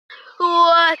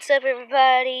What's up,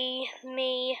 everybody?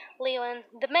 Me, Leland,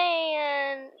 the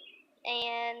man,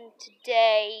 and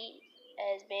today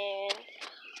has been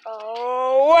a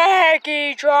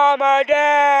wacky drama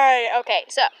day. Okay,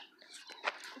 so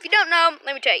if you don't know,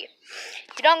 let me tell you.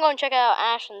 If you don't go and check out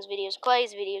Ashlyn's videos,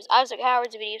 Clay's videos, Isaac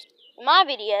Howard's videos, my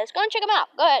videos, go and check them out.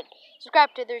 Go ahead,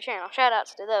 subscribe to their channel. Shout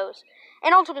outs to those,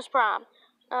 and Ultimus Prime.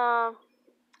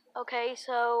 Okay,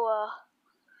 so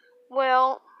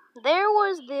well, there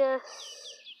was this.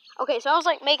 Okay, so I was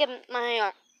like making my,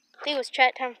 I think it was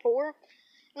chat time 4,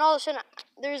 and all of a sudden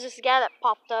there was this guy that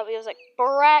popped up. He was like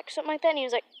Barack, something like that, and he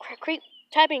was like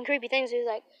typing creepy things. He was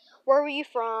like, "Where were you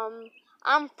from?"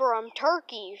 "I'm from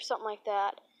Turkey," or something like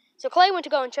that. So Clay went to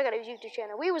go and check out his YouTube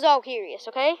channel. We was all curious,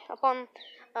 okay, upon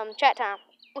chat time.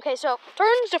 Okay, so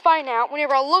turns to find out,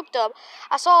 whenever I looked up,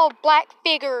 I saw a black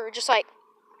figure just like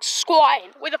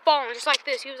squatting with a phone, just like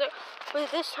this. He was like,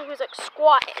 with this, he was like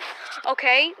squatting.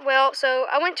 Okay, well, so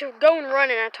I went to go and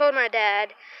run, and I told my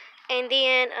dad, and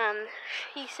then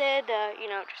he said,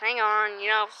 just hang on,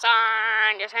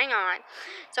 son, just hang on.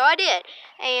 So I did,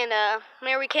 and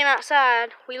whenever we came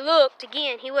outside, we looked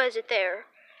again. He wasn't there.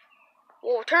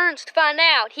 Well, turns to find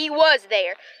out he was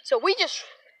there. So we just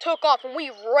took off and we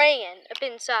ran up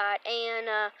inside, and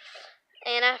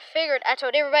I figured, I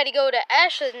told everybody to go to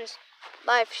Ashlyn's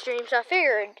live stream, so I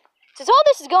figured, since all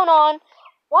this is going on,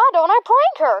 why don't I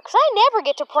prank her? Because I never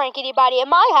get to prank anybody at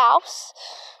my house.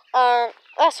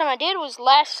 Last time I did was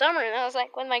last summer, and that was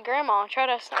like with my grandma. I tried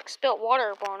to like spilt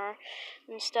water upon her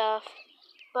and stuff.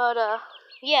 But,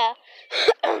 yeah.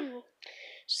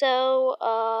 So,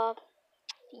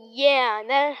 yeah,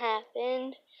 that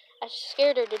happened. I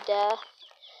scared her to death.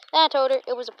 Then I told her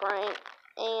it was a prank,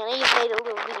 and I just made a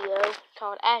little video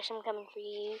called Ashlyn, I'm Coming For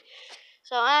You.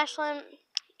 So, Ashlyn,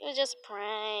 it was just a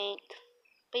prank.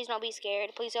 Please don't be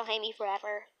scared. Please don't hate me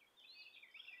forever.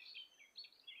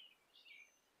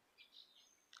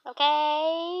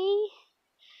 Okay?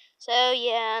 So,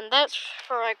 yeah, and that's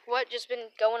for, like, what just been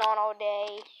going on all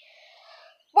day.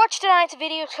 Watch tonight's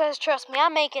video, because, trust me,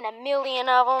 I'm making 1,000,000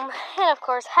 of them. And, of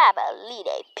course, have a lead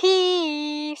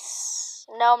peace.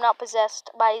 No, I'm not possessed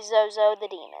by Zozo the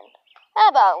demon.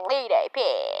 Have a lead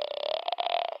peace.